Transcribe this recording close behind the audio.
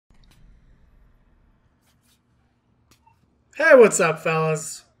Hey, what's up,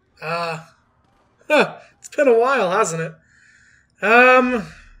 fellas? It's been a while, hasn't it?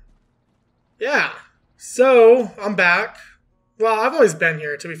 Yeah. So, I'm back. Well, I've always been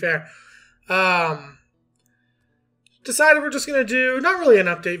here, to be fair. Um, Decided we're just gonna do, not really an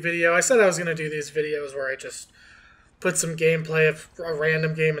update video. I said I was gonna do these videos where I just put some gameplay of a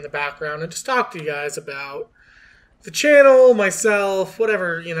random game in the background and just talk to you guys about the channel, myself,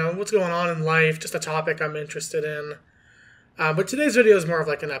 whatever, what's going on in life, just a topic I'm interested in. But today's video is more of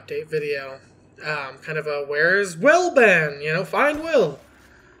like an update video. Kind of a where's Will been? Find Will.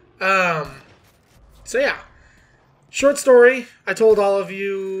 So yeah. Short story. I told all of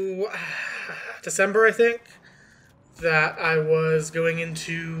you December, I think, that I was going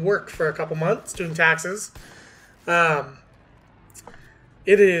into work for a couple months doing taxes. It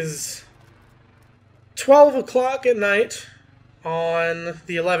is 12 o'clock at night on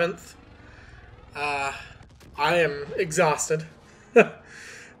the 11th. I am exhausted.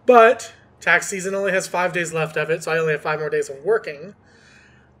 But tax season only has 5 days left of it, so I only have 5 more days of working,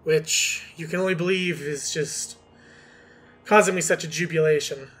 which you can only believe is just causing me such a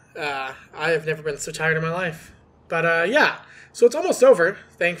jubilation. I have never been so tired in my life. But yeah, so it's almost over.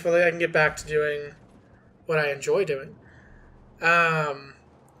 Thankfully, I can get back to doing what I enjoy doing. But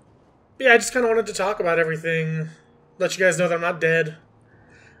yeah, I just kind of wanted to talk about everything, let you guys know that I'm not dead.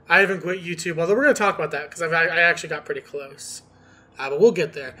 I haven't quit YouTube, although we're going to talk about that because I actually got pretty close. But we'll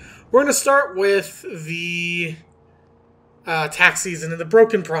get there. We're going to start with the tax season and the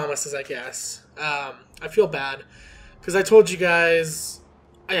broken promises, I guess. I feel bad because I told you guys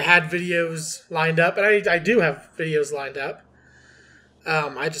I had videos lined up, and I do have videos lined up.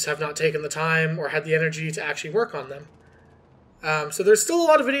 I just have not taken the time or had the energy to actually work on them. So there's still a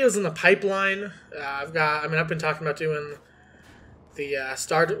lot of videos in the pipeline. I've been talking about doing the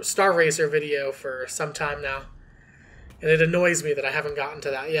Star Racer video for some time now. And it annoys me that I haven't gotten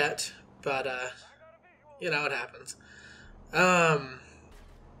to that yet. But, it happens.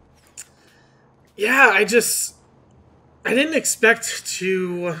 Yeah, I didn't expect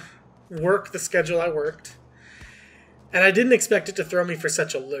to work the schedule I worked. And I didn't expect it to throw me for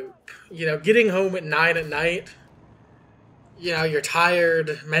such a loop. Getting home at 9 at night, you're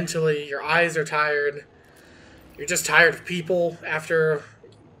tired mentally, your eyes are tired. You're just tired of people after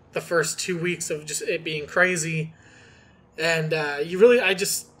the first 2 weeks of just it being crazy. And I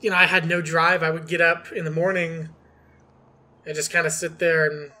had no drive. I would get up in the morning and just kind of sit there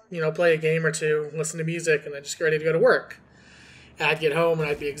and, play a game or two, listen to music, and I'd just get ready to go to work. And I'd get home and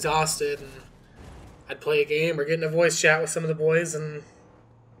I'd be exhausted, and I'd play a game or get in a voice chat with some of the boys, and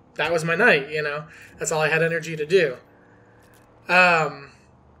that was my night, That's all I had energy to do.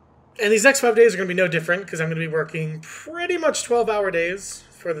 And these next 5 days are going to be no different because I'm going to be working pretty much 12-hour days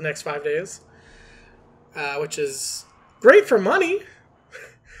for the next 5 days, which is great for money.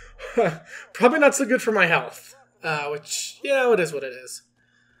 Probably not so good for my health, which, it is what it is.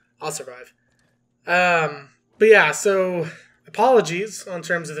 I'll survive. But yeah, so apologies on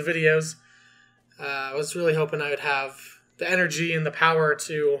terms of the videos. I was really hoping I would have the energy and the power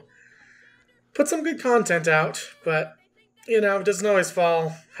to put some good content out, but it doesn't always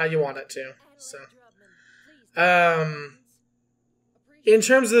fall how you want it to. So, in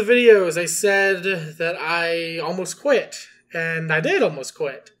terms of the videos, I said that I almost quit, and I did almost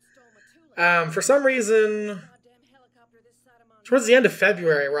quit. For some reason, towards the end of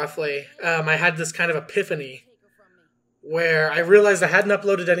February, roughly, I had this kind of epiphany where I realized I hadn't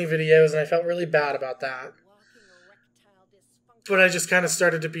uploaded any videos, and I felt really bad about that. But I just kind of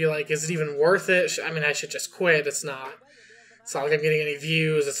started to be like, is it even worth it? I should just quit. It's not like I'm getting any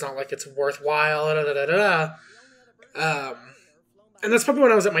views. It's not like it's worthwhile. And that's probably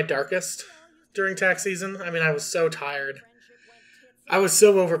when I was at my darkest during tax season. I was so tired. I was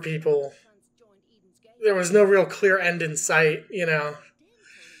so over people. There was no real clear end in sight, It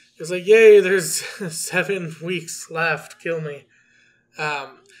was like, yay, there's 7 weeks left. Kill me.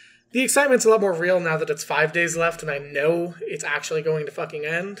 The excitement's a lot more real now that it's 5 days left and I know it's actually going to fucking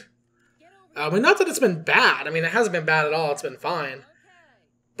end. Not that it's been bad. It hasn't been bad at all. It's been fine.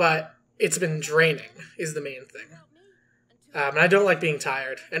 But it's been draining is the main thing. And I don't like being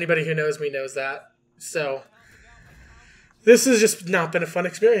tired. Anybody who knows me knows that. So, this has just not been a fun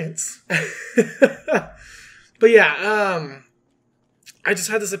experience. But yeah, I just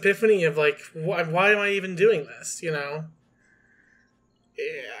had this epiphany of like, why am I even doing this,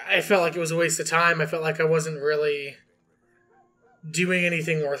 I felt like it was a waste of time. I felt like I wasn't really doing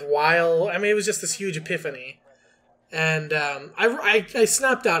anything worthwhile. It was just this huge epiphany. And I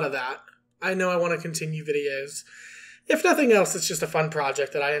snapped out of that. I know I want to continue videos. If nothing else, it's just a fun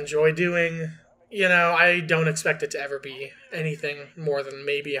project that I enjoy doing. you know, I don't expect it to ever be anything more than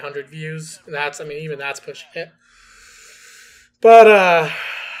maybe 100 views. That's, I mean, even that's pushing it. But,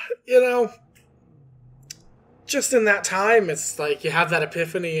 you know, just in that time, it's like you have that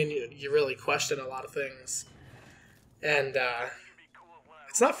epiphany and you really question a lot of things. And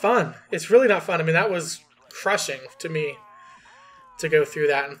it's not fun. It's really not fun. I mean, that was crushing to me to go through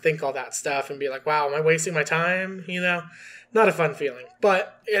that and think all that stuff and be like, wow, am I wasting my time? You know, not a fun feeling.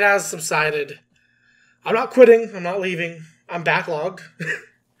 But it has subsided. I'm not quitting. I'm not leaving. I'm backlogged.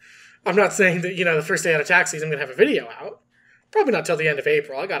 I'm not saying that, you know, the first day out of tax season I'm going to have a video out. Probably not till the end of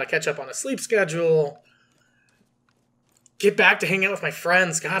April. I got to catch up on a sleep schedule. Get back to hang out with my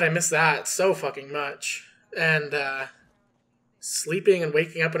friends. God, I miss that so fucking much. And sleeping and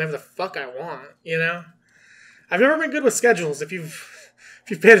waking up whenever the fuck I want, you know? I've never been good with schedules. If you've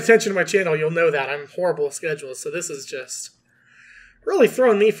paid attention to my channel, you'll know that. I'm horrible with schedules, so this is just really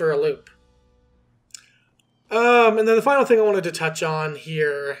throwing me for a loop. And then the final thing I wanted to touch on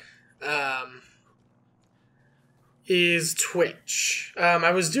here is Twitch.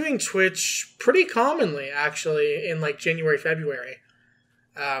 I was doing Twitch pretty commonly, actually, in like January, February.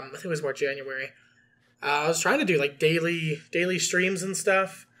 I think it was more January. I was trying to do like daily streams and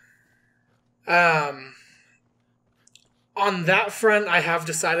stuff. On that front, I have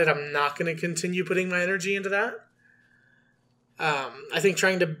decided I'm not going to continue putting my energy into that. I think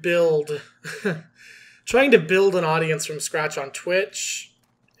trying to build an audience from scratch on Twitch,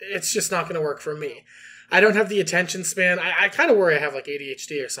 it's just not going to work for me. I don't have the attention span. I kind of worry I have like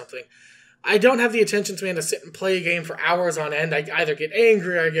ADHD or something. I don't have the attention span to sit and play a game for hours on end. I either get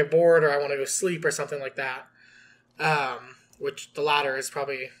angry, or I get bored, or I want to go sleep or something like that. Which the latter is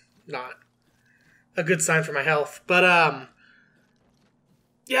probably not a good sign for my health. But,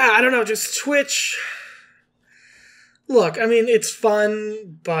 yeah, I don't know, just Twitch. Look, I mean, it's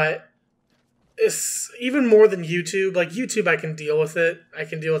fun, but it's even more than YouTube. Like, YouTube, I can deal with it. I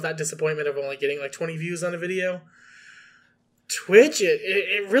can deal with that disappointment of only getting, like, 20 views on a video. Twitch,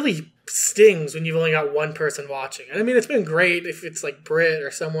 it really stings when you've only got one person watching. I mean, it's been great if it's, like, Brit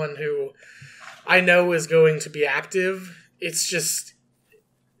or someone who I know is going to be active. It's just,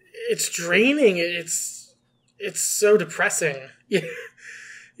 it's draining. It's so depressing.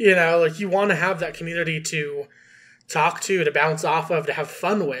 You know, like, you want to have that community to talk to bounce off of, to have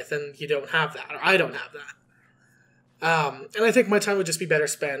fun with, and you don't have that, or I don't have that. And I think my time would just be better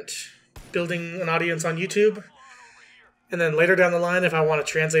spent building an audience on YouTube, and then later down the line, if I want to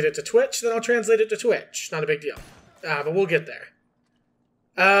translate it to Twitch, then I'll translate it to Twitch. Not a big deal. But we'll get there.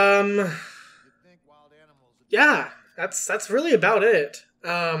 Yeah, that's really about it.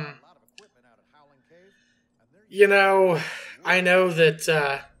 You know, I know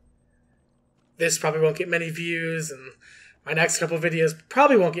that this probably won't get many views, and my next couple of videos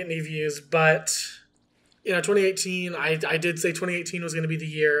probably won't get any views, but, you know, 2018, I did say 2018 was going to be the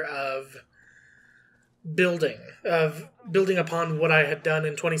year of building upon what I had done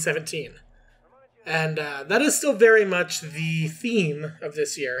in 2017. And that is still very much the theme of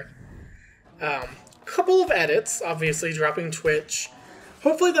this year. Couple of edits, obviously, dropping Twitch.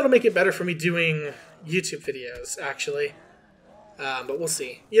 Hopefully that'll make it better for me doing YouTube videos, actually. But we'll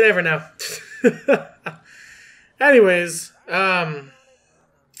see. You never know. Anyways, I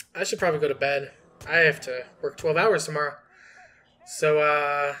should probably go to bed. I have to work 12 hours tomorrow.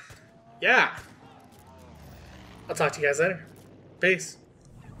 So, yeah. I'll talk to you guys later. Peace.